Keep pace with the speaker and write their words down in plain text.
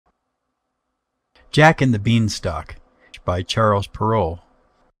Jack and the Beanstalk by Charles Perrault.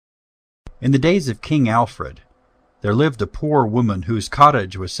 In the days of King Alfred, there lived a poor woman whose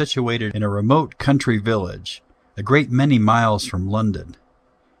cottage was situated in a remote country village, a great many miles from London.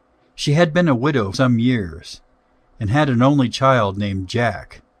 She had been a widow some years, and had an only child named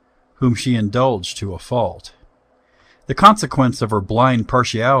Jack, whom she indulged to a fault. The consequence of her blind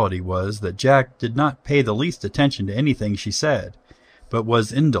partiality was that Jack did not pay the least attention to anything she said, but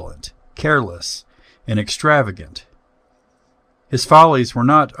was indolent, careless, and extravagant. His follies were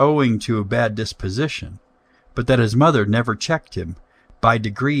not owing to a bad disposition, but that his mother never checked him. By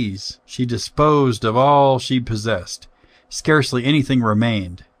degrees she disposed of all she possessed. Scarcely anything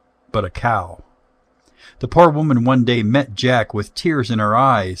remained but a cow. The poor woman one day met Jack with tears in her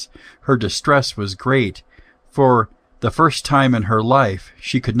eyes. Her distress was great. For the first time in her life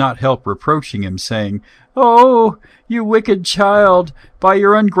she could not help reproaching him, saying, "Oh, you wicked child, by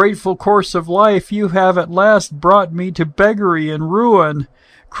your ungrateful course of life you have at last brought me to beggary and ruin.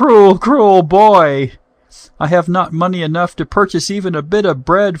 Cruel, cruel boy! I have not money enough to purchase even a bit of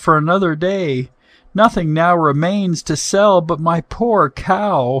bread for another day. Nothing now remains to sell but my poor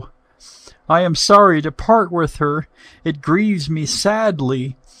cow. I am sorry to part with her. It grieves me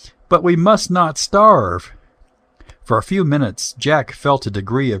sadly, but we must not starve." For a few minutes Jack felt a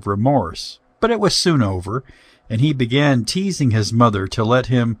degree of remorse, but it was soon over, and he began teasing his mother to let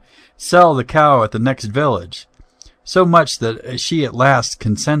him sell the cow at the next village, so much that she at last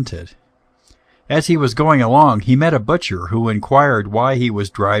consented. As he was going along, he met a butcher who inquired why he was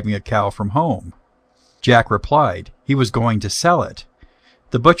driving a cow from home. Jack replied he was going to sell it.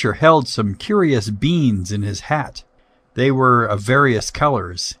 The butcher held some curious beans in his hat. They were of various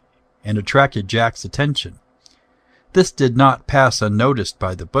colors, and attracted Jack's attention. This did not pass unnoticed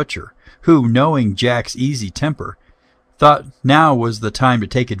by the butcher, who, knowing Jack's easy temper, thought now was the time to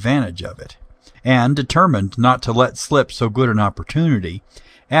take advantage of it, and, determined not to let slip so good an opportunity,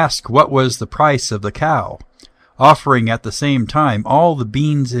 asked what was the price of the cow, offering at the same time all the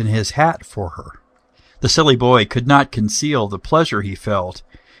beans in his hat for her. The silly boy could not conceal the pleasure he felt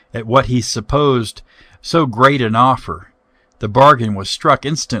at what he supposed so great an offer. The bargain was struck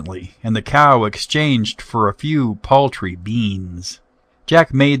instantly, and the cow exchanged for a few paltry beans.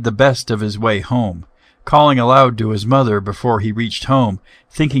 Jack made the best of his way home, calling aloud to his mother before he reached home,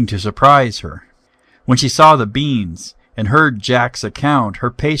 thinking to surprise her. When she saw the beans and heard Jack's account, her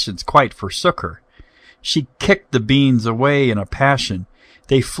patience quite forsook her. She kicked the beans away in a passion.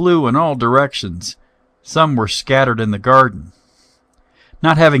 They flew in all directions. Some were scattered in the garden.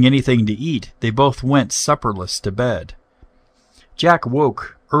 Not having anything to eat, they both went supperless to bed. Jack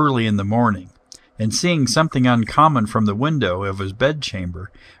woke early in the morning, and seeing something uncommon from the window of his bedchamber,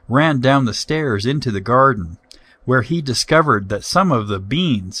 ran down the stairs into the garden, where he discovered that some of the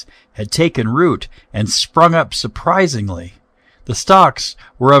beans had taken root and sprung up surprisingly. The stalks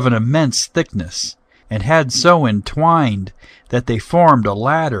were of an immense thickness, and had so entwined that they formed a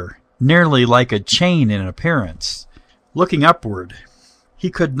ladder, nearly like a chain in appearance. Looking upward, he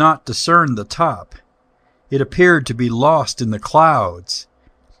could not discern the top. It appeared to be lost in the clouds.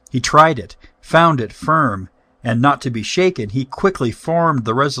 He tried it, found it firm, and not to be shaken, he quickly formed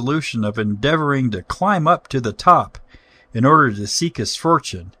the resolution of endeavoring to climb up to the top in order to seek his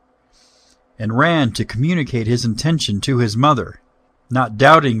fortune, and ran to communicate his intention to his mother, not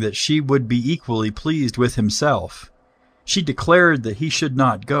doubting that she would be equally pleased with himself. She declared that he should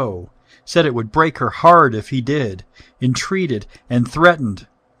not go, said it would break her heart if he did, entreated and threatened,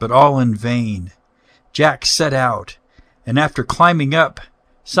 but all in vain. Jack set out, and after climbing up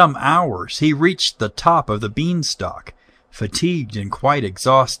some hours, he reached the top of the beanstalk, fatigued and quite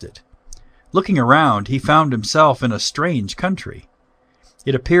exhausted. Looking around, he found himself in a strange country.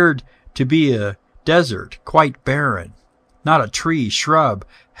 It appeared to be a desert, quite barren, not a tree, shrub,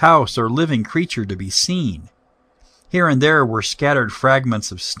 house, or living creature to be seen. Here and there were scattered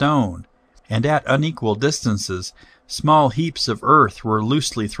fragments of stone, and at unequal distances small heaps of earth were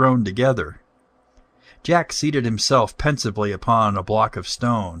loosely thrown together. Jack seated himself pensively upon a block of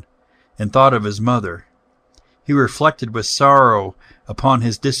stone, and thought of his mother. He reflected with sorrow upon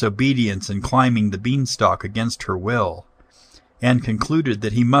his disobedience in climbing the beanstalk against her will, and concluded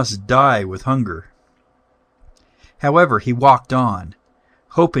that he must die with hunger. However, he walked on,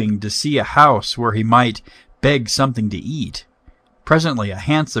 hoping to see a house where he might beg something to eat. Presently a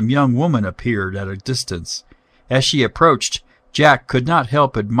handsome young woman appeared at a distance. As she approached, Jack could not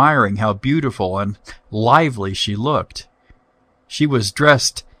help admiring how beautiful and lively she looked. She was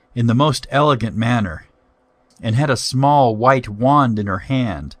dressed in the most elegant manner, and had a small white wand in her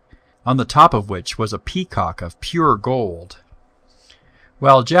hand, on the top of which was a peacock of pure gold.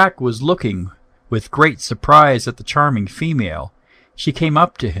 While Jack was looking With great surprise at the charming female, she came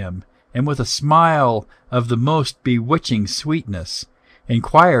up to him, and with a smile of the most bewitching sweetness,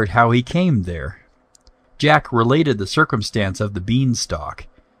 inquired how he came there. Jack related the circumstance of the beanstalk.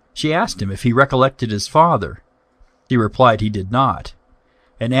 She asked him if he recollected his father. He replied he did not,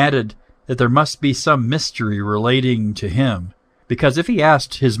 and added that there must be some mystery relating to him, because if he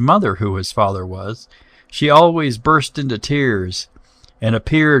asked his mother who his father was, she always burst into tears and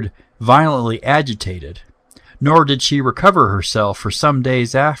appeared violently agitated, nor did she recover herself for some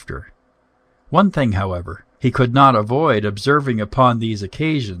days after. One thing, however, he could not avoid observing upon these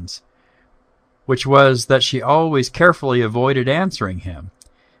occasions, which was that she always carefully avoided answering him,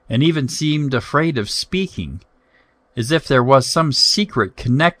 and even seemed afraid of speaking, as if there was some secret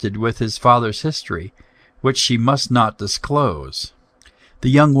connected with his father's history, which she must not disclose.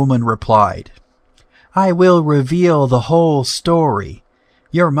 The young woman replied, "I will reveal the whole story.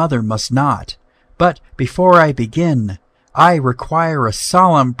 Your mother must not. But before I begin, I require a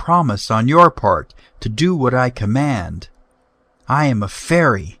solemn promise on your part to do what I command. I am a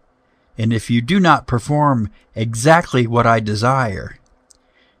fairy, and if you do not perform exactly what I desire,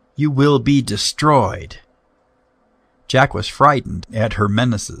 you will be destroyed." Jack was frightened at her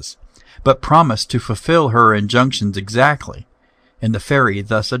menaces, but promised to fulfill her injunctions exactly, and the fairy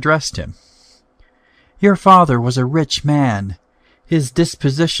thus addressed him. "Your father was a rich man, his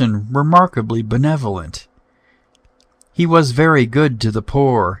disposition remarkably benevolent. He was very good to the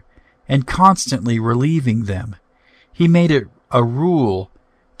poor, and constantly relieving them. He made it a rule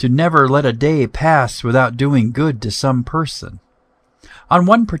to never let a day pass without doing good to some person. On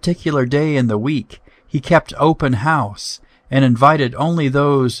one particular day in the week, he kept open house, and invited only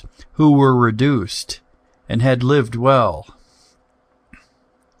those who were reduced, and had lived well.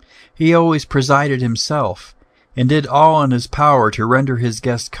 He always presided himself, and did all in his power to render his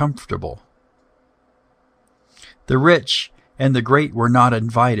guests comfortable. The rich and the great were not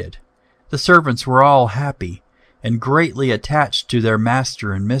invited. The servants were all happy, and greatly attached to their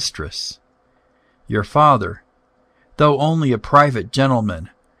master and mistress. Your father, though only a private gentleman,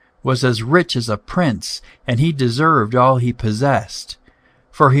 was as rich as a prince, and he deserved all he possessed,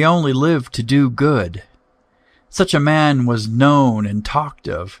 for he only lived to do good. Such a man was known and talked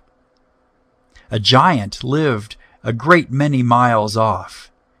of. A giant lived a great many miles off.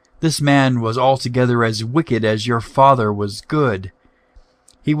 This man was altogether as wicked as your father was good.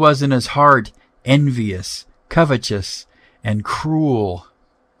 He was in his heart envious, covetous, and cruel.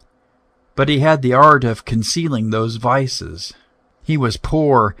 But he had the art of concealing those vices. He was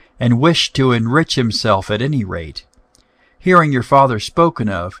poor, and wished to enrich himself at any rate. Hearing your father spoken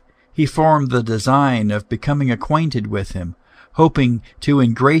of, he formed the design of becoming acquainted with him, hoping to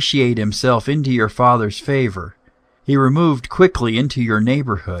ingratiate himself into your father's favor. He removed quickly into your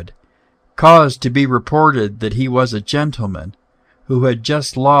neighborhood, caused to be reported that he was a gentleman, who had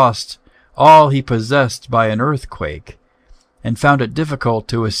just lost all he possessed by an earthquake, and found it difficult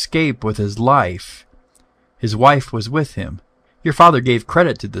to escape with his life. His wife was with him. Your father gave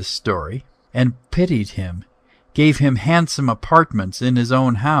credit to this story, and pitied him, gave him handsome apartments in his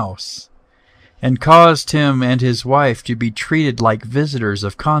own house, and caused him and his wife to be treated like visitors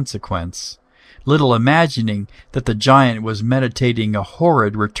of consequence, little imagining that the giant was meditating a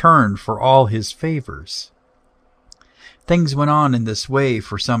horrid return for all his favors. Things went on in this way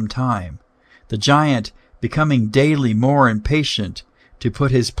for some time, the giant becoming daily more impatient to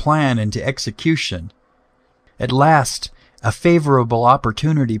put his plan into execution. At last, a favorable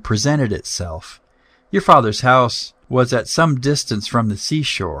opportunity presented itself. Your father's house was at some distance from the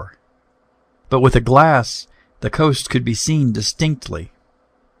seashore, but with a glass the coast could be seen distinctly.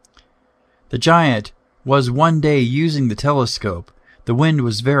 The giant was one day using the telescope. The wind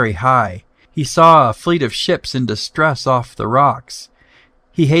was very high. He saw a fleet of ships in distress off the rocks.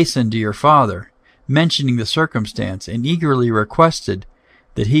 He hastened to your father, mentioning the circumstance, and eagerly requested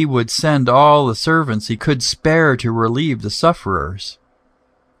that he would send all the servants he could spare to relieve the sufferers.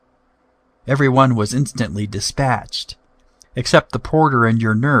 Every one was instantly dispatched, except the porter and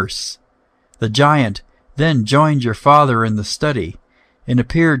your nurse. The giant then joined your father in the study, and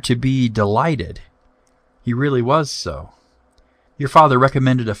appeared to be delighted. He really was so. Your father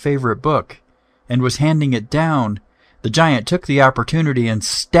recommended a favorite book, and was handing it down. The giant took the opportunity and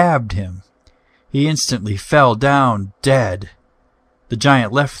stabbed him. He instantly fell down dead. The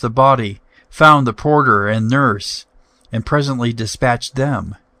giant left the body, found the porter and nurse, and presently dispatched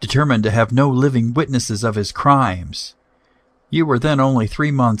them, determined to have no living witnesses of his crimes. You were then only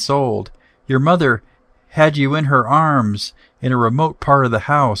 3 months old. Your mother had you in her arms in a remote part of the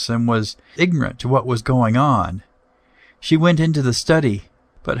house, and was ignorant to what was going on. She went into the study,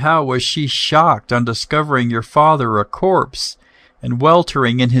 But how was she shocked on discovering your father a corpse and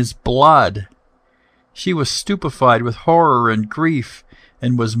weltering in his blood! She was stupefied with horror and grief,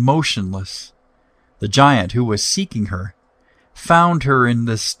 and was motionless. The giant who was seeking her found her in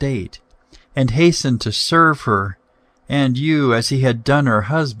this state, and hastened to serve her and you as he had done her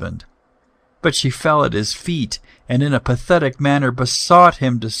husband. But she fell at his feet, and in a pathetic manner besought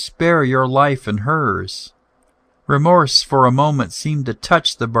him to spare your life and hers. Remorse for a moment seemed to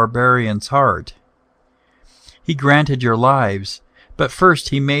touch the barbarian's heart. He granted your lives, but first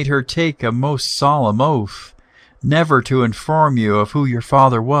he made her take a most solemn oath, never to inform you of who your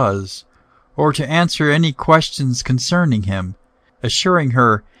father was, or to answer any questions concerning him, assuring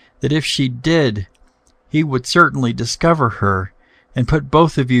her that if she did, he would certainly discover her, and put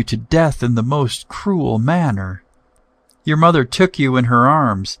both of you to death in the most cruel manner. Your mother took you in her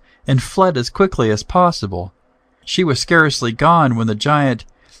arms, and fled as quickly as possible. She was scarcely gone when the giant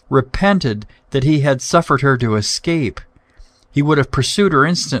repented that he had suffered her to escape. He would have pursued her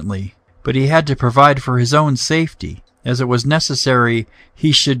instantly, but he had to provide for his own safety, as it was necessary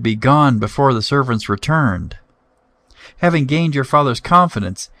he should be gone before the servants returned. Having gained your father's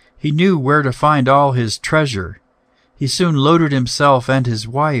confidence, he knew where to find all his treasure. He soon loaded himself and his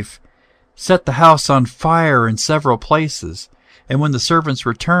wife, set the house on fire in several places, and when the servants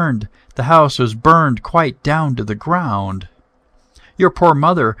returned, the house was burned quite down to the ground. Your poor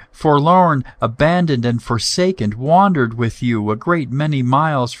mother, forlorn, abandoned, and forsaken, wandered with you a great many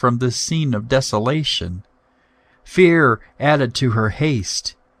miles from this scene of desolation. Fear added to her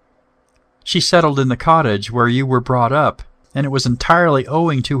haste. She settled in the cottage where you were brought up, and it was entirely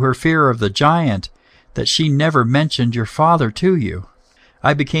owing to her fear of the giant that she never mentioned your father to you.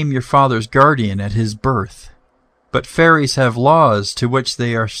 I became your father's guardian at his birth. But fairies have laws to which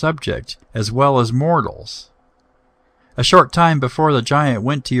they are subject, as well as mortals. A short time before the giant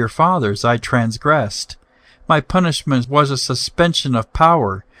went to your father's, I transgressed. My punishment was a suspension of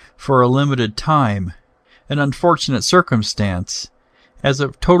power for a limited time, an unfortunate circumstance, as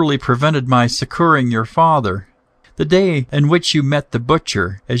it totally prevented my succoring your father. The day in which you met the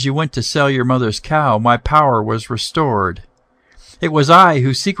butcher, as you went to sell your mother's cow, my power was restored. It was I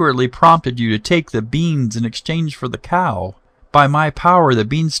who secretly prompted you to take the beans in exchange for the cow. By my power the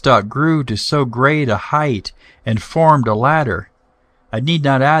beanstalk grew to so great a height and formed a ladder. I need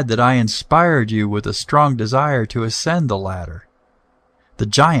not add that I inspired you with a strong desire to ascend the ladder. The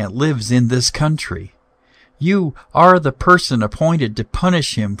giant lives in this country. You are the person appointed to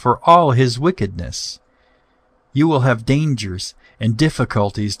punish him for all his wickedness. You will have dangers and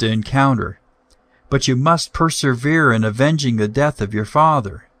difficulties to encounter, but you must persevere in avenging the death of your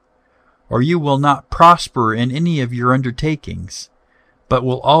father, or you will not prosper in any of your undertakings, but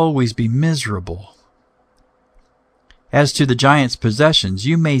will always be miserable. As to the giant's possessions,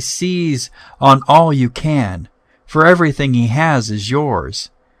 you may seize on all you can, for everything he has is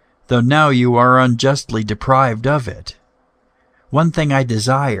yours, though now you are unjustly deprived of it. One thing I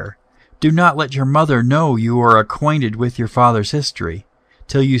desire: do not let your mother know you are acquainted with your father's history,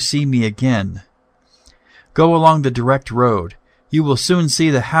 till you see me again. Go along the direct road. You will soon see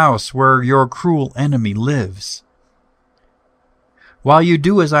the house where your cruel enemy lives. While you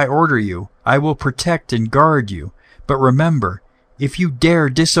do as I order you, I will protect and guard you. But remember, if you dare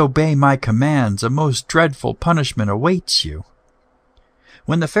disobey my commands, a most dreadful punishment awaits you."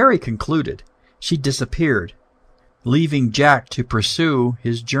 When the fairy concluded, she disappeared, leaving Jack to pursue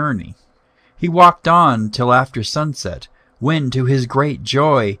his journey. He walked on till after sunset, when, to his great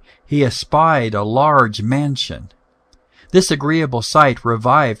joy, he espied a large mansion. This agreeable sight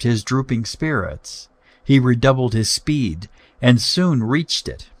revived his drooping spirits. He redoubled his speed, and soon reached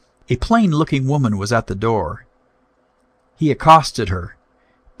it. A plain-looking woman was at the door. He accosted her,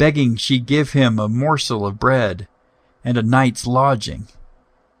 begging she give him a morsel of bread and a night's lodging.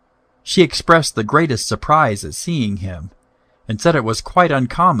 She expressed the greatest surprise at seeing him, and said it was quite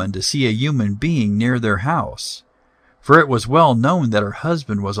uncommon to see a human being near their house, for it was well known that her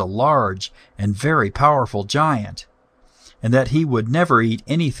husband was a large and very powerful giant, and that he would never eat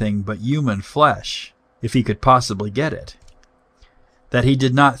anything but human flesh, if he could possibly get it, that he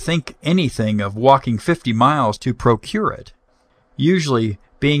did not think anything of walking 50 miles to procure it, usually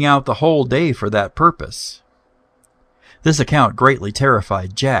being out the whole day for that purpose. This account greatly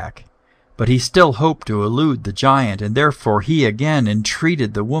terrified Jack, but he still hoped to elude the giant, and therefore he again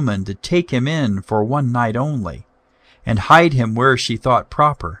entreated the woman to take him in for one night only, and hide him where she thought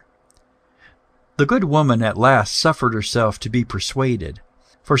proper. The good woman at last suffered herself to be persuaded,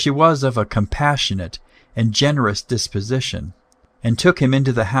 for she was of a compassionate and generous disposition, and took him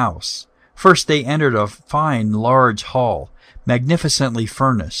into the house, First they entered a fine large hall, magnificently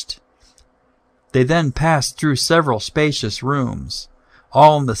furnished. They then passed through several spacious rooms,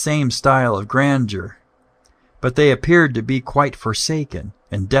 all in the same style of grandeur, but they appeared to be quite forsaken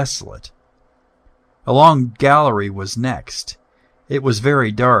and desolate. A long gallery was next. It was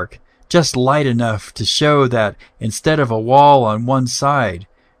very dark, just light enough to show that instead of a wall on one side,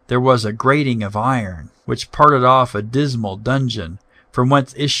 there was a grating of iron, which parted off a dismal dungeon, from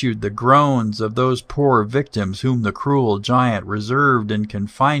whence issued the groans of those poor victims whom the cruel giant reserved in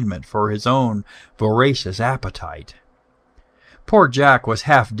confinement for his own voracious appetite. Poor Jack was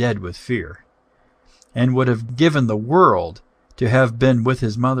half dead with fear, and would have given the world to have been with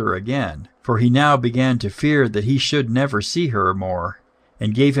his mother again, for he now began to fear that he should never see her more,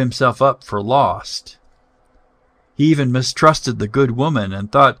 and gave himself up for lost. He even mistrusted the good woman, and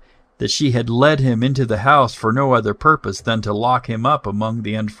thought that she had led him into the house for no other purpose than to lock him up among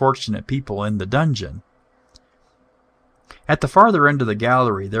the unfortunate people in the dungeon. At the farther end of the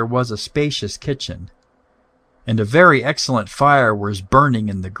gallery there was a spacious kitchen, and a very excellent fire was burning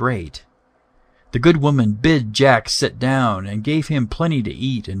in the grate. The good woman bid Jack sit down, and gave him plenty to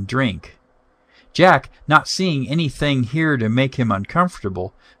eat and drink. Jack, not seeing anything here to make him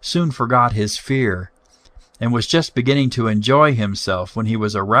uncomfortable, soon forgot his fear, and was just beginning to enjoy himself when he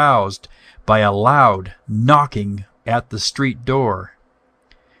was aroused by a loud knocking at the street door,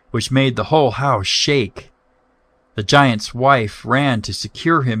 which made the whole house shake. The giant's wife ran to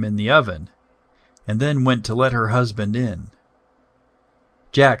secure him in the oven, and then went to let her husband in.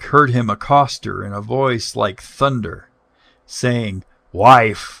 Jack heard him accost her in a voice like thunder, saying,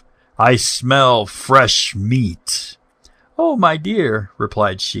 "Wife, I smell fresh meat." "Oh, my dear,"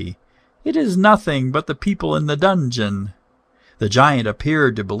 replied she, "it is nothing but the people in the dungeon." The giant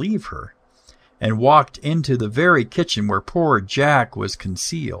appeared to believe her, and walked into the very kitchen where poor Jack was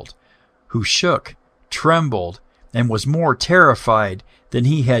concealed, who shook, trembled, and was more terrified than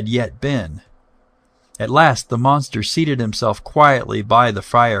he had yet been. At last the monster seated himself quietly by the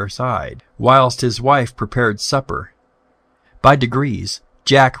fireside, whilst his wife prepared supper. By degrees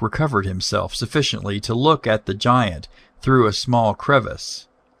Jack recovered himself sufficiently to look at the giant through a small crevice.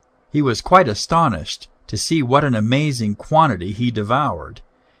 He was quite astonished to see what an amazing quantity he devoured,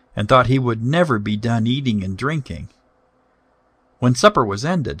 and thought he would never be done eating and drinking. When supper was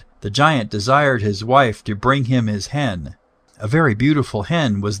ended, the giant desired his wife to bring him his hen. A very beautiful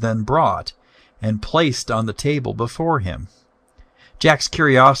hen was then brought, and placed on the table before him. Jack's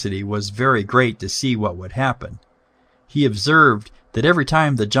curiosity was very great to see what would happen. He observed that every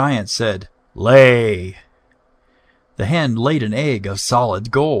time the giant said, "Lay," the hen laid an egg of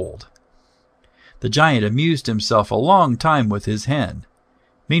solid gold. The giant amused himself a long time with his hen.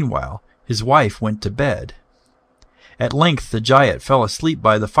 Meanwhile, his wife went to bed. At length the giant fell asleep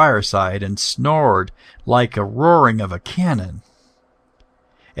by the fireside, and snored like a roaring of a cannon.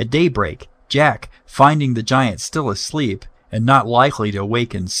 At daybreak, Jack, finding the giant still asleep, and not likely to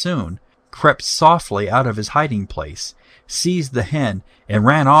awaken soon, crept softly out of his hiding-place, seized the hen, and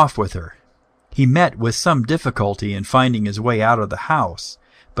ran off with her. He met with some difficulty in finding his way out of the house,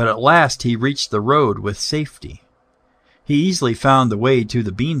 but at last he reached the road with safety. He easily found the way to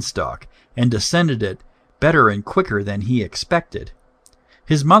the Beanstalk, and descended it better and quicker than he expected.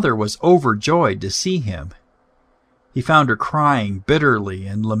 His mother was overjoyed to see him. He found her crying bitterly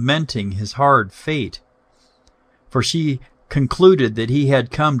and lamenting his hard fate, for she concluded that he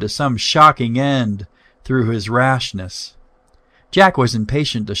had come to some shocking end through his rashness. Jack was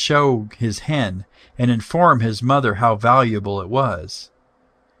impatient to show his hen, and inform his mother how valuable it was.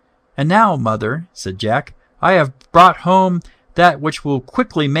 "And now, mother," said Jack, "I have brought home that which will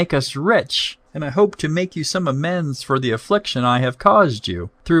quickly make us rich, and I hope to make you some amends for the affliction I have caused you,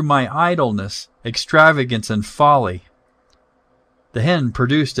 through my idleness, extravagance, and folly." The hen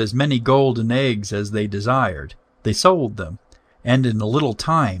produced as many golden eggs as they desired. They sold them, and in a little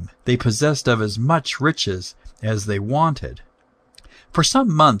time they possessed of as much riches as they wanted. For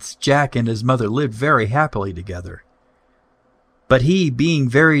some months Jack and his mother lived very happily together. But he, being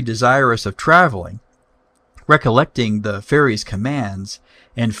very desirous of traveling, recollecting the fairy's commands,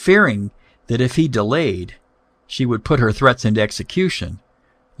 and fearing that if he delayed she would put her threats into execution,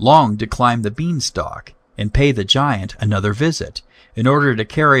 longed to climb the Beanstalk and pay the giant another visit, in order to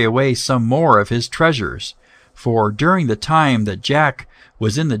carry away some more of his treasures. For during the time that Jack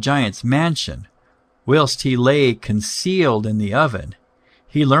was in the giant's mansion, whilst he lay concealed in the oven,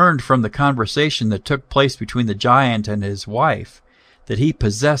 he learned from the conversation that took place between the giant and his wife that he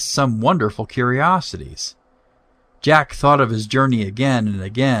possessed some wonderful curiosities. Jack thought of his journey again and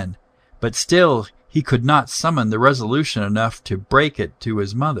again, but still he could not summon the resolution enough to break it to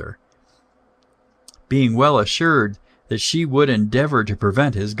his mother. being well assured that she would endeavor to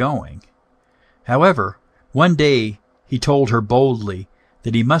prevent his going. However, one day he told her boldly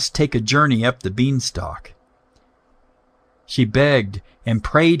that he must take a journey up the Beanstalk. She begged and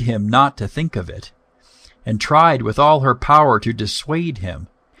prayed him not to think of it, and tried with all her power to dissuade him.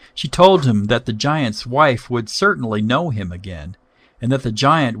 She told him that the giant's wife would certainly know him again, and that the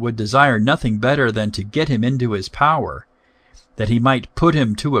giant would desire nothing better than to get him into his power, that he might put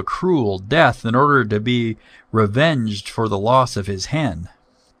him to a cruel death in order to be revenged for the loss of his hen.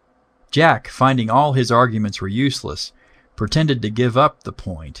 Jack, finding all his arguments were useless, pretended to give up the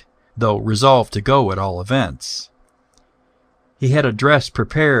point, though resolved to go at all events. He had a dress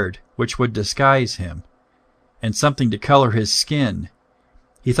prepared which would disguise him, and something to color his skin.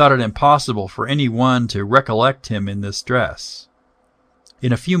 He thought it impossible for any one to recollect him in this dress.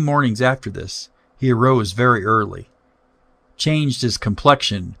 In a few mornings after this, he arose very early, changed his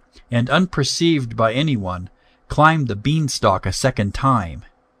complexion, and, unperceived by anyone, climbed the beanstalk a second time.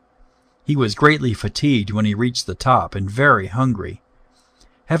 He was greatly fatigued when he reached the top, and very hungry.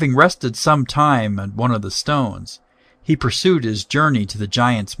 Having rested some time at one of the stones, he pursued his journey to the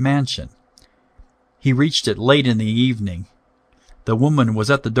giant's mansion. He reached it late in the evening. The woman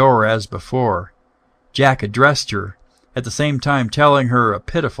was at the door as before. Jack addressed her, at the same time telling her a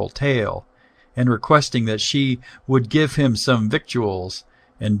pitiful tale, and requesting that she would give him some victuals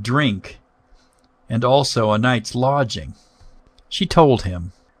and drink, and also a night's lodging. She told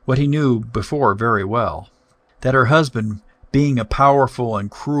him, what he knew before very well, that her husband being a powerful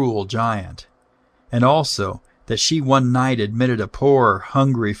and cruel giant, and also that she one night admitted a poor,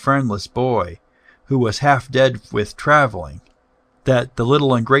 hungry, friendless boy, who was half dead with traveling, that the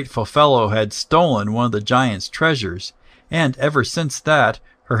little ungrateful fellow had stolen one of the giant's treasures, and ever since that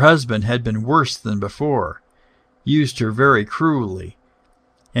her husband had been worse than before, used her very cruelly,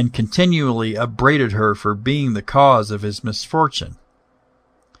 and continually upbraided her for being the cause of his misfortune.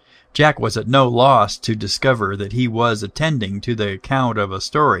 Jack was at no loss to discover that he was attending to the account of a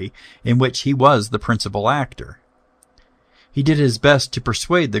story in which he was the principal actor. He did his best to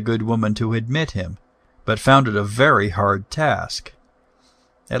persuade the good woman to admit him, but found it a very hard task.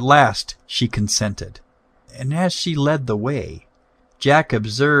 At last she consented, and as she led the way, Jack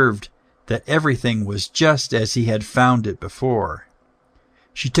observed that everything was just as he had found it before.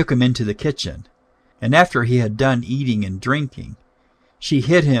 She took him into the kitchen, and after he had done eating and drinking, she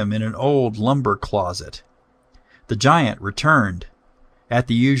hid him in an old lumber closet. The giant returned at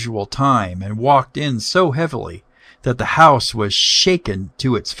the usual time and walked in so heavily that the house was shaken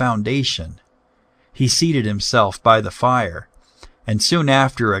to its foundation. He seated himself by the fire, and soon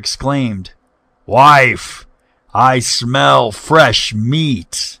after exclaimed, "Wife, I smell fresh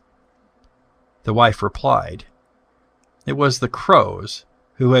meat." The wife replied, it was the crows,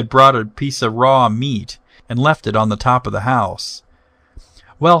 who had brought a piece of raw meat and left it on the top of the house.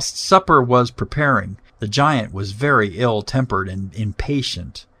 Whilst supper was preparing, the giant was very ill-tempered and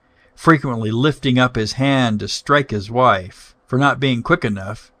impatient, frequently lifting up his hand to strike his wife for not being quick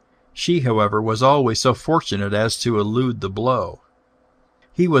enough. She, however, was always so fortunate as to elude the blow.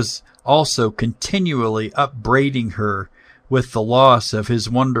 He was also continually upbraiding her with the loss of his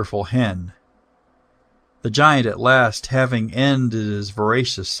wonderful hen. The giant at last, having ended his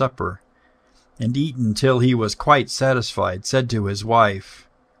voracious supper, and eaten till he was quite satisfied, said to his wife,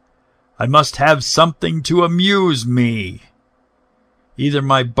 "I must have something to amuse me, either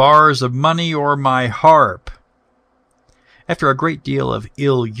my bars of money or my harp." After a great deal of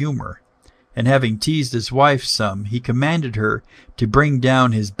ill humor, and having teased his wife some, he commanded her to bring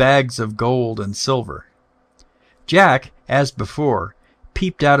down his bags of gold and silver. Jack, as before,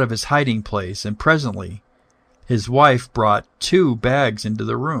 peeped out of his hiding place, and presently his wife brought 2 bags into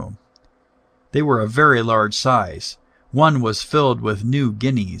the room. They were of very large size. One was filled with new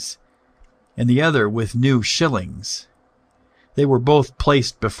guineas, and the other with new shillings. They were both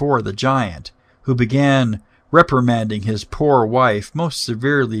placed before the giant, who began reprimanding his poor wife most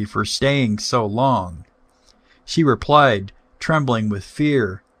severely for staying so long. She replied, trembling with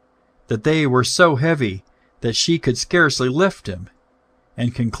fear, that they were so heavy that she could scarcely lift him,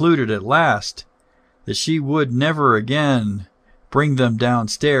 and concluded at last that she would never again bring them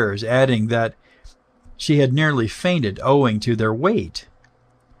downstairs, adding that she had nearly fainted owing to their weight.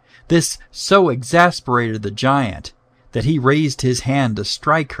 This so exasperated the giant that he raised his hand to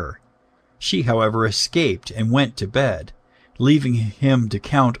strike her. She, however, escaped and went to bed, leaving him to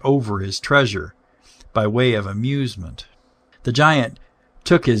count over his treasure by way of amusement. The giant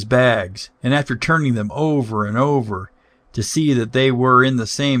took his bags, and after turning them over and over to see that they were in the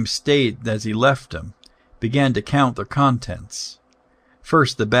same state as he left them, began to count their contents.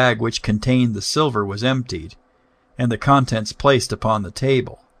 First the bag which contained the silver was emptied, and the contents placed upon the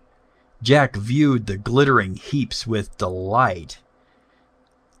table. Jack viewed the glittering heaps with delight,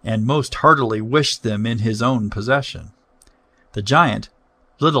 and most heartily wished them in his own possession. The giant,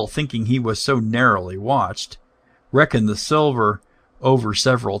 little thinking he was so narrowly watched, reckoned the silver over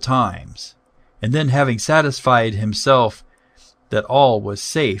several times, and then, having satisfied himself that all was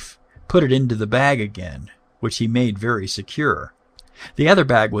safe, put it into the bag again, which he made very secure. The other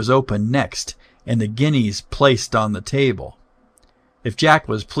bag was opened next, and the guineas placed on the table. If Jack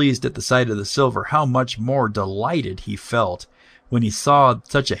was pleased at the sight of the silver, how much more delighted he felt when he saw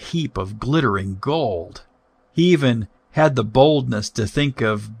such a heap of glittering gold. He even had the boldness to think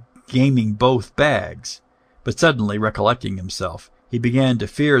of gaming both bags, but suddenly recollecting himself, he began to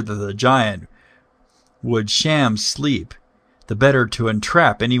fear that the giant would sham sleep, the better to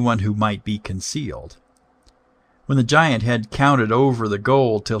entrap anyone who might be concealed. When the giant had counted over the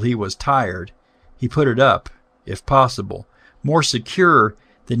gold till he was tired, he put it up, if possible, more secure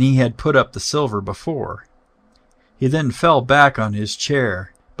than he had put up the silver before. He then fell back on his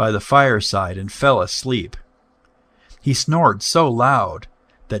chair by the fireside and fell asleep. He snored so loud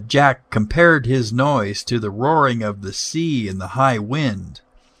that Jack compared his noise to the roaring of the sea in the high wind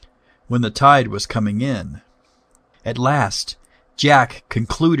when the tide was coming in. At last Jack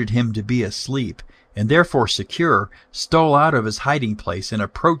concluded him to be asleep, and therefore secure, stole out of his hiding-place and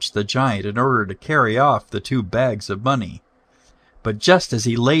approached the giant in order to carry off the 2 bags of money. But just as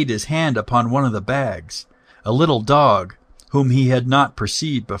he laid his hand upon one of the bags, a little dog, whom he had not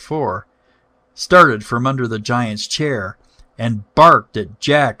perceived before, started from under the giant's chair, and barked at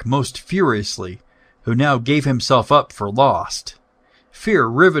Jack most furiously, who now gave himself up for lost. Fear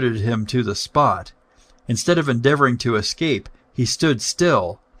riveted him to the spot. Instead of endeavoring to escape, he stood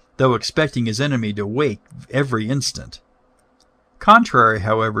still, though expecting his enemy to wake every instant. Contrary,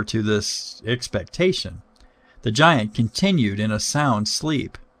 however, to this expectation, the giant continued in a sound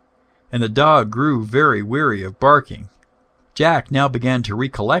sleep, and the dog grew very weary of barking. Jack now began to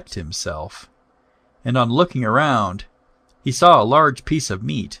recollect himself, and on looking around, he saw a large piece of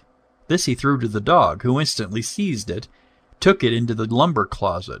meat. This he threw to the dog, who instantly seized it, took it into the lumber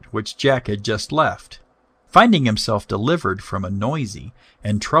closet which Jack had just left. Finding himself delivered from a noisy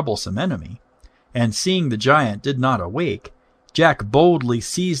and troublesome enemy, and seeing the giant did not awake, Jack boldly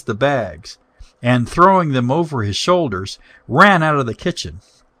seized the bags, and throwing them over his shoulders, ran out of the kitchen.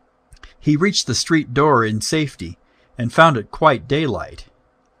 He reached the street door in safety, and found it quite daylight.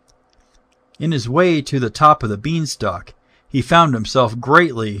 In his way to the top of the Beanstalk, he found himself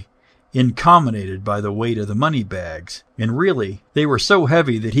greatly incommoded by the weight of the money bags, and really they were so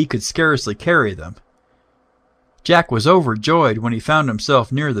heavy that he could scarcely carry them. Jack was overjoyed when he found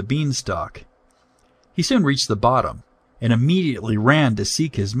himself near the Beanstalk. He soon reached the bottom, and immediately ran to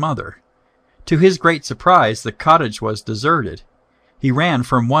seek his mother. To his great surprise, the cottage was deserted. He ran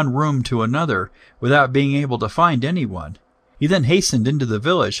from one room to another without being able to find anyone. He then hastened into the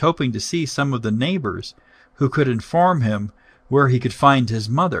village, hoping to see some of the neighbors who could inform him where he could find his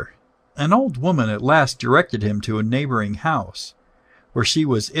mother. An old woman at last directed him to a neighboring house, where she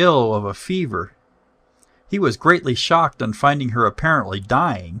was ill of a fever. He was greatly shocked on finding her apparently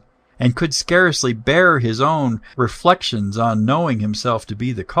dying, and could scarcely bear his own reflections on knowing himself to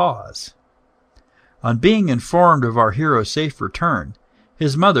be the cause. On being informed of our hero's safe return,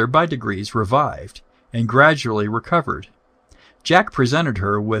 his mother by degrees revived, and gradually recovered. Jack presented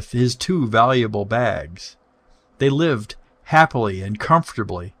her with his 2 valuable bags. They lived happily and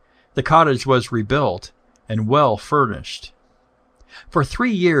comfortably. The cottage was rebuilt and well furnished. For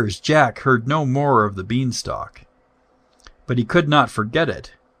 3 years Jack heard no more of the Beanstalk, but he could not forget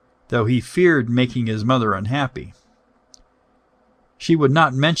it, though he feared making his mother unhappy. She would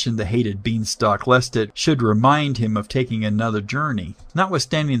not mention the hated Beanstalk, lest it should remind him of taking another journey.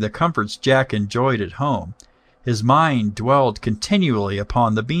 Notwithstanding the comforts Jack enjoyed at home, his mind dwelled continually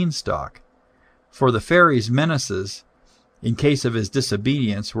upon the Beanstalk, for the fairy's menaces, in case of his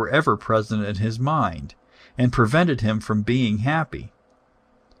disobedience, were ever present in his mind, and prevented him from being happy.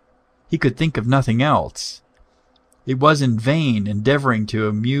 He could think of nothing else. It was in vain endeavoring to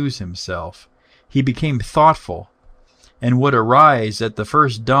amuse himself. He became thoughtful, and would arise at the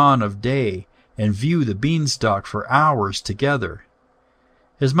first dawn of day and view the Beanstalk for hours together.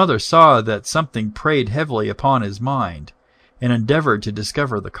 His mother saw that something preyed heavily upon his mind, and endeavored to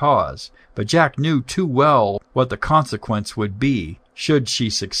discover the cause, but Jack knew too well what the consequence would be should she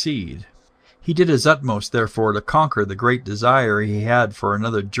succeed. He did his utmost, therefore, to conquer the great desire he had for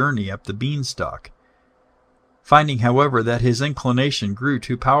another journey up the Beanstalk. Finding, however, that his inclination grew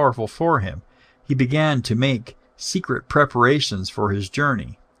too powerful for him, he began to make secret preparations for his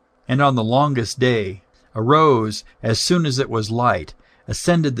journey, and on the longest day arose as soon as it was light,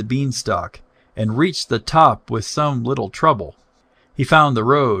 ascended the beanstalk, and reached the top with some little trouble. He found the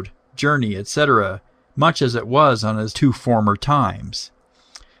road, journey, etc., much as it was on his 2 former times.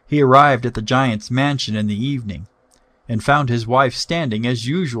 He arrived at the giant's mansion in the evening, and found his wife standing as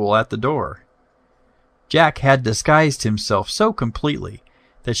usual at the door. Jack had disguised himself so completely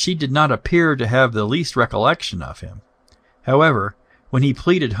that she did not appear to have the least recollection of him. However, when he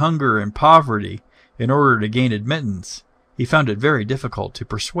pleaded hunger and poverty in order to gain admittance, he found it very difficult to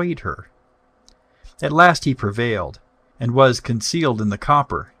persuade her. At last he prevailed, and was concealed in the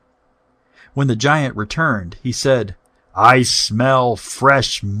copper. When the giant returned, he said, "I smell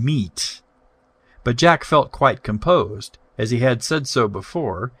fresh meat." But Jack felt quite composed, as he had said so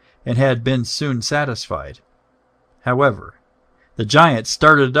before, and had been soon satisfied. However, the giant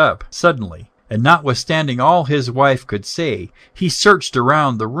started up suddenly, and notwithstanding all his wife could say, he searched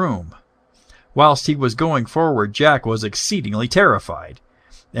around the room. Whilst he was going forward, Jack was exceedingly terrified,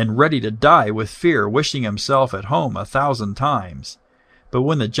 and ready to die with fear, wishing himself at home 1,000 times. But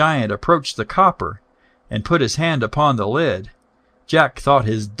when the giant approached the copper, and put his hand upon the lid, Jack thought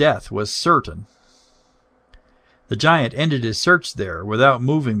his death was certain. The giant ended his search there without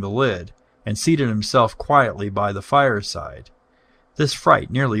moving the lid, and seated himself quietly by the fireside. This fright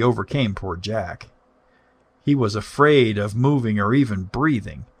nearly overcame poor Jack. He was afraid of moving or even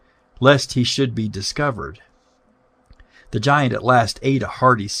breathing, lest he should be discovered. The giant at last ate a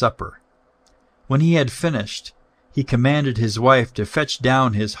hearty supper. When he had finished, he commanded his wife to fetch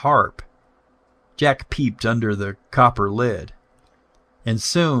down his harp. Jack peeped under the copper lid, and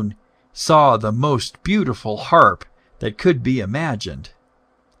soon saw the most beautiful harp that could be imagined.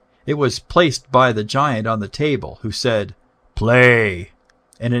 It was placed by the giant on the table, who said, "Play,"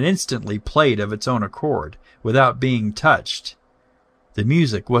 and it instantly played of its own accord, without being touched. The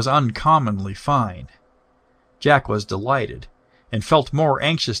music was uncommonly fine. Jack was delighted, and felt more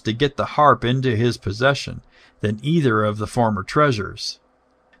anxious to get the harp into his possession than either of the former treasures.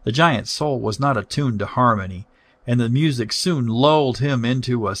 The giant's soul was not attuned to harmony, and the music soon lulled him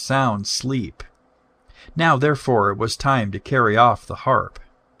into a sound sleep. Now, therefore, it was time to carry off the harp.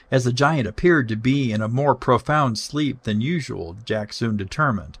 As the giant appeared to be in a more profound sleep than usual, Jack soon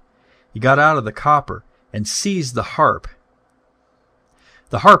determined. He got out of the copper and seized the harp.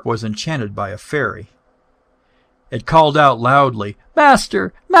 The harp was enchanted by a fairy. It called out loudly,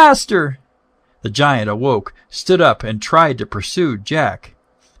 "Master! Master!" The giant awoke, stood up, and tried to pursue Jack,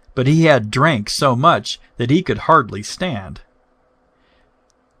 but he had drank so much that he could hardly stand.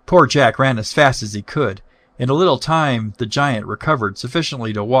 Poor Jack ran as fast as he could. In a little time the giant recovered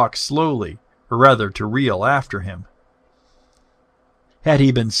sufficiently to walk slowly, or rather to reel after him. Had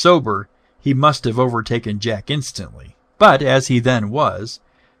he been sober, he must have overtaken Jack instantly, but as he then was,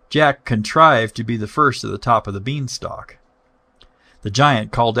 Jack contrived to be the first at the top of the beanstalk. The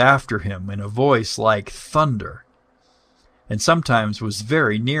giant called after him in a voice like thunder, and sometimes was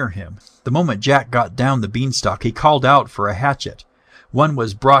very near him. The moment Jack got down the beanstalk, he called out for a hatchet. One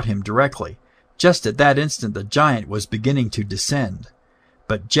was brought him directly. Just at that instant the giant was beginning to descend,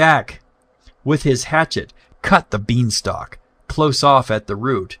 but Jack, with his hatchet, cut the beanstalk close off at the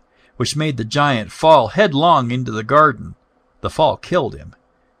root, which made the giant fall headlong into the garden. The fall killed him,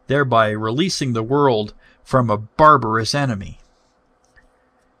 thereby releasing the world from a barbarous enemy.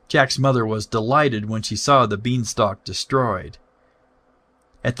 Jack's mother was delighted when she saw the beanstalk destroyed.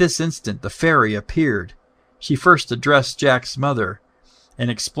 At this instant the fairy appeared. She first addressed Jack's mother, and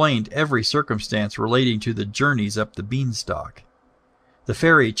explained every circumstance relating to the journeys up the beanstalk. The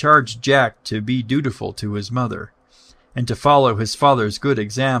fairy charged Jack to be dutiful to his mother, and to follow his father's good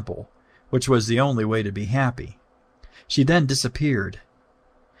example, which was the only way to be happy. She then disappeared.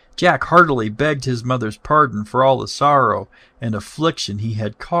 Jack heartily begged his mother's pardon for all the sorrow and affliction he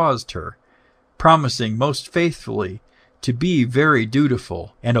had caused her, promising most faithfully to be very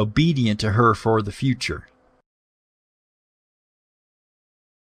dutiful and obedient to her for the future.